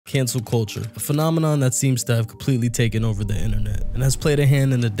Cancel culture, a phenomenon that seems to have completely taken over the internet and has played a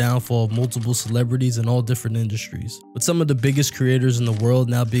hand in the downfall of multiple celebrities in all different industries, with some of the biggest creators in the world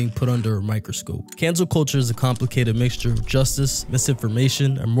now being put under a microscope. Cancel culture is a complicated mixture of justice,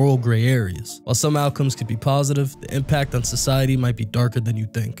 misinformation, and moral gray areas. While some outcomes could be positive, the impact on society might be darker than you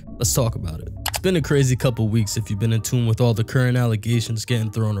think. Let's talk about it. It's been a crazy couple weeks if you've been in tune with all the current allegations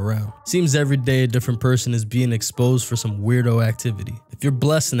getting thrown around. Seems every day a different person is being exposed for some weirdo activity. If you're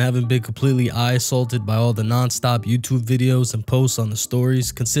blessed and haven't been completely eye-assaulted by all the non-stop YouTube videos and posts on the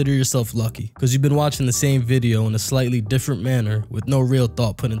stories, consider yourself lucky, because you've been watching the same video in a slightly different manner with no real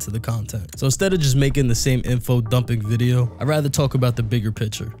thought put into the content. So instead of just making the same info dumping video, I'd rather talk about the bigger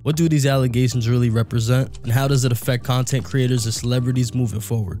picture. What do these allegations really represent, and how does it affect content creators and celebrities moving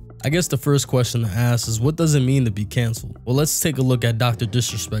forward? I guess the first question to ask is, what does it mean to be canceled? Well, let's take a look at Dr.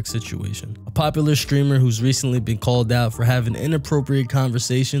 Disrespect's situation. A popular streamer who's recently been called out for having inappropriate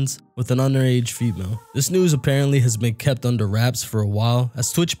conversations with an underage female. This news apparently has been kept under wraps for a while,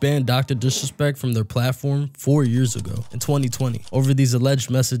 as Twitch banned Dr. Disrespect from their platform 4 years ago in 2020 over these alleged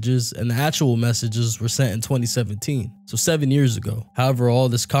messages, and the actual messages were sent in 2017, so 7 years ago. However, all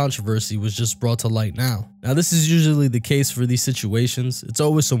this controversy was just brought to light now. Now, this is usually the case for these situations. It's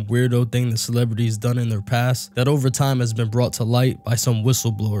always some weirdo thing the celebrity's done in their past that over time has been brought to light by some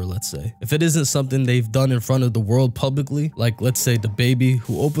whistleblower, let's say. If it isn't something they've done in front of the world publicly, like let's say DaBaby,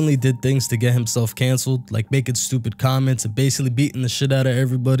 who openly did things to get himself canceled, like making stupid comments and basically beating the shit out of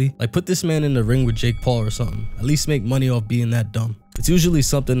everybody, like put this man in the ring with Jake Paul or something. At least make money off being that dumb. It's usually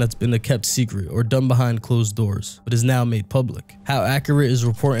something that's been a kept secret or done behind closed doors, but is now made public. How accurate is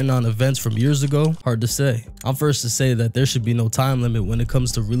reporting on events from years ago? Hard to say. I'm first to say that there should be no time limit when it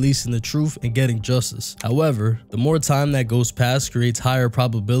comes to releasing the truth and getting justice. However, the more time that goes past creates higher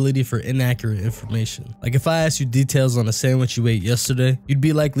probability for inaccurate information. Like if I asked you details on a sandwich you ate yesterday, you'd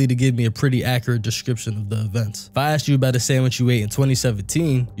be likely to give me a pretty accurate description of the events. If I asked you about a sandwich you ate in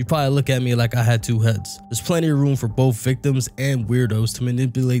 2017, you'd probably look at me like I had two heads. There's plenty of room for both victims and weirdos to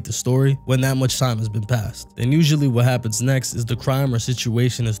manipulate the story when that much time has been passed. Then usually what happens next is the crime or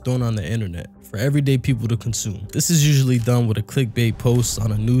situation is thrown on the internet for everyday people to consume. This is usually done with a clickbait post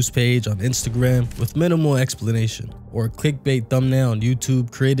on a news page on Instagram with minimal explanation, or a clickbait thumbnail on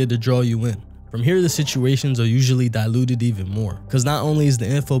YouTube created to draw you in. From here, the situations are usually diluted even more, because not only is the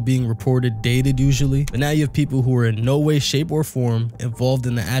info being reported dated usually, but now you have people who are in no way, shape, or form involved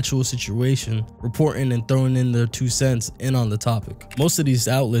in the actual situation reporting and throwing in their 2 cents in on the topic. Most of these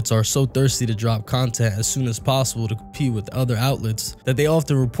outlets are so thirsty to drop content as soon as possible to compete with other outlets that they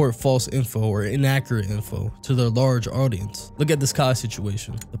often report false info or inaccurate info to their large audience. Look at this Kai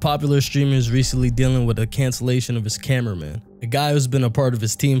situation. The popular streamer is recently dealing with a cancellation of his cameraman, a guy who's been a part of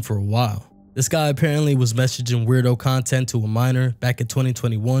his team for a while. This guy apparently was messaging weirdo content to a minor back in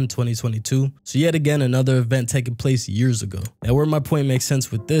 2021-2022, so yet again another event taking place years ago. Now where my point makes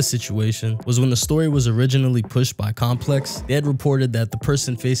sense with this situation was when the story was originally pushed by Complex, they had reported that the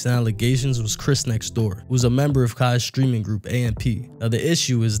person facing allegations was Chris Next Door, who was a member of Kai's streaming group AMP. Now the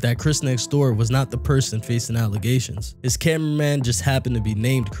issue is that Chris Next Door was not the person facing allegations. His cameraman just happened to be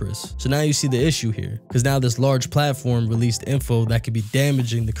named Chris. So now you see the issue here, because now this large platform released info that could be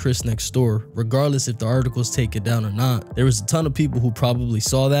damaging to Chris Next Door regardless if the articles take it down or not. There was a ton of people who probably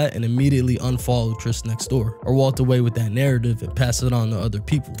saw that and immediately unfollowed Chris Next Door, or walked away with that narrative and passed it on to other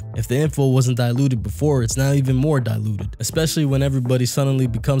people. If the info wasn't diluted before, it's now even more diluted, especially when everybody suddenly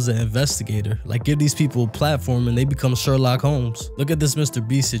becomes an investigator. Like, give these people a platform and they become Sherlock Holmes. Look at this Mr.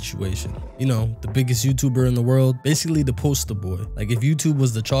 Beast situation. You know, the biggest YouTuber in the world, basically the poster boy. Like if YouTube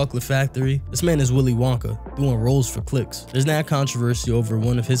was the chocolate factory, this man is Willy Wonka, doing rolls for clicks. There's now controversy over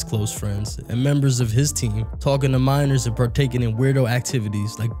one of his close friends and members of his team talking to minors and partaking in weirdo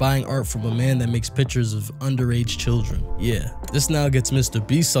activities like buying art from a man that makes pictures of underage children. Yeah, this now gets Mr.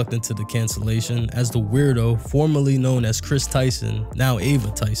 Beast sucked into the cancellation, as the weirdo, formerly known as Chris Tyson, now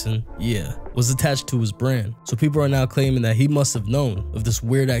Ava Tyson, was attached to his brand. So people are now claiming that he must have known of this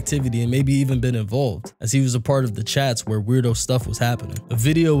weird activity and maybe even been involved, as he was a part of the chats where weirdo stuff was happening. A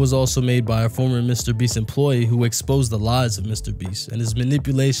video was also made by a former Mr. Beast employee who exposed the lies of Mr. Beast and his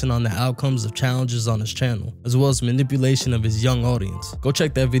manipulation on the outcomes of challenges on his channel, as well as manipulation of his young audience. Go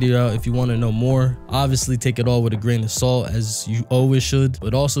check that video out if you want to know more. Obviously take it all with a grain of salt, as you always should,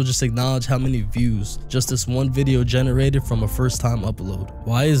 but also just acknowledge how many views just this one video generated from a first time upload.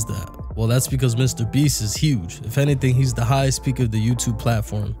 Why is that? Well, that's because Mr. Beast is huge. If anything, he's the highest peak of the YouTube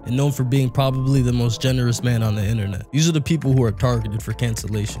platform and known for being probably the most generous man on the internet. These are the people who are targeted for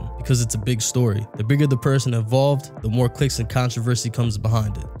cancellation because it's a big story. The bigger the person involved, the more clicks and controversy comes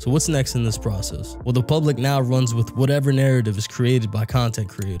behind it. So what's next in this process? Well, the public now runs with whatever narrative is created by content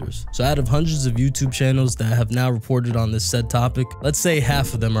creators. So out of hundreds of YouTube channels that have now reported on this said topic, let's say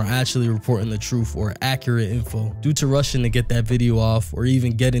half of them are actually reporting the truth or accurate info due to rushing to get that video off, or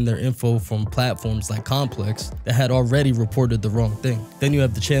even getting their info from platforms like Complex that had already reported the wrong thing. Then you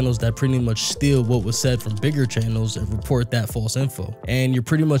have the channels that pretty much steal what was said from bigger channels and report that false info, and you're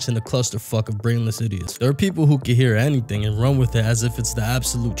pretty much in the clusterfuck of brainless idiots. There are people who can hear anything and run with it as if it's the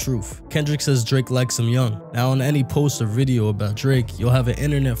absolute truth. Kendrick says Drake likes him young. Now on any post or video about Drake, you'll have an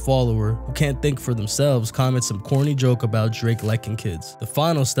internet follower who can't think for themselves comment some corny joke about Drake liking kids. The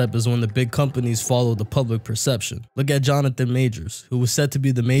final step is when the big companies follow the public perception. Look at Jonathan Majors, who was said to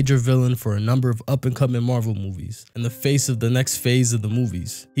be the major villain for a number of up-and-coming Marvel movies and the face of the next phase of the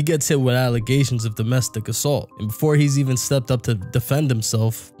movies. He gets hit with allegations of domestic assault, and before he's even stepped up to defend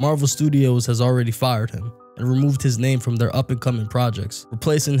himself, Marvel Studios has already fired him and removed his name from their up-and-coming projects,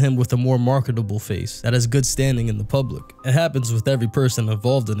 replacing him with a more marketable face that has good standing in the public. It happens with every person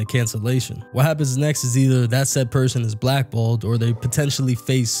involved in a cancellation. What happens next is either that said person is blackballed or they potentially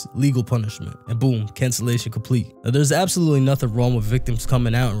face legal punishment, and boom, cancellation complete. Now, there's absolutely nothing wrong with victims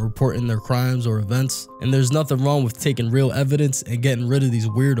coming out and reporting their crimes or events, and there's nothing wrong with taking real evidence and getting rid of these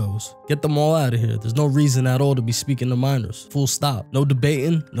weirdos. Get them all out of here. There's no reason at all to be speaking to minors. Full stop. No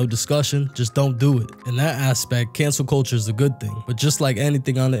debating, no discussion, just don't do it. In that aspect, cancel culture is a good thing, but just like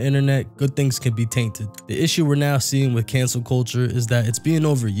anything on the internet, good things can be tainted. The issue we're now seeing with cancel culture is that it's being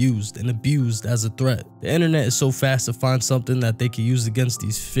overused and abused as a threat. The internet is so fast to find something that they can use against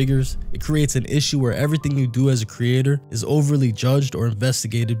these figures. It creates an issue where everything you do as a creator is overly judged or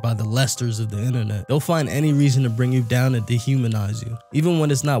investigated by the Lesters of the internet. They'll find any reason to bring you down and dehumanize you, even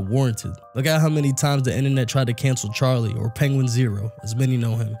when it's not warranted. Look at how many times the internet tried to cancel Charlie, or Penguin Zero, as many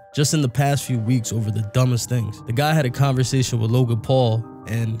know him, just in the past few weeks over the dumbest things. The guy had a conversation with Logan Paul,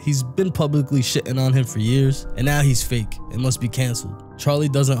 and he's been publicly shitting on him for years, and now he's fake and must be canceled. Charlie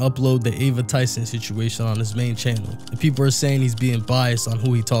doesn't upload the Ava Tyson situation on his main channel, and people are saying he's being biased on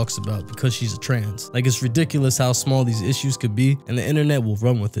who he talks about because she's a trans. Like, it's ridiculous how small these issues could be, and the internet will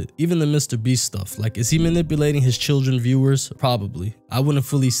run with it. Even the Mr. Beast stuff, like, is he manipulating his children viewers? Probably. I wouldn't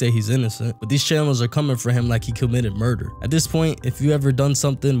fully say he's innocent, but these channels are coming for him like he committed murder. At this point, if you ever done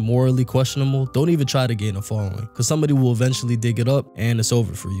something morally questionable, don't even try to gain a following, because somebody will eventually dig it up and it's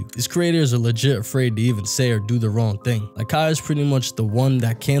over for you. These creators are legit afraid to even say or do the wrong thing. Like, Kai is pretty much the one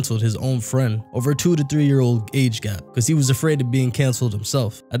that canceled his own friend over a 2 to 3 year old age gap because he was afraid of being canceled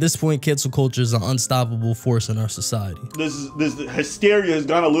himself. At this point, cancel culture is an unstoppable force in our society. This hysteria has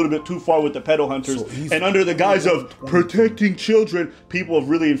gone a little bit too far with the pedo hunters, and under the guise of protecting children, people have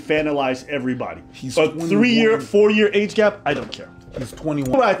really infantilized everybody. He's a 3-year, 4-year age gap, I don't care. He's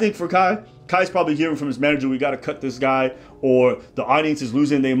 21. What I think for Kai's probably hearing from his manager, we got to cut this guy, or the audience is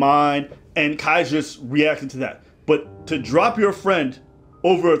losing their mind, and Kai's just reacting to that. But to drop your friend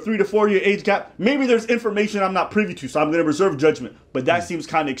over a 3 to 4 year age gap, maybe there's information I'm not privy to, so I'm going to reserve judgment, but that seems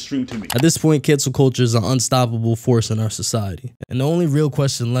kind of extreme to me. At this point, cancel culture is an unstoppable force in our society, and the only real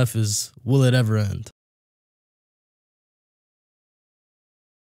question left is, will it ever end?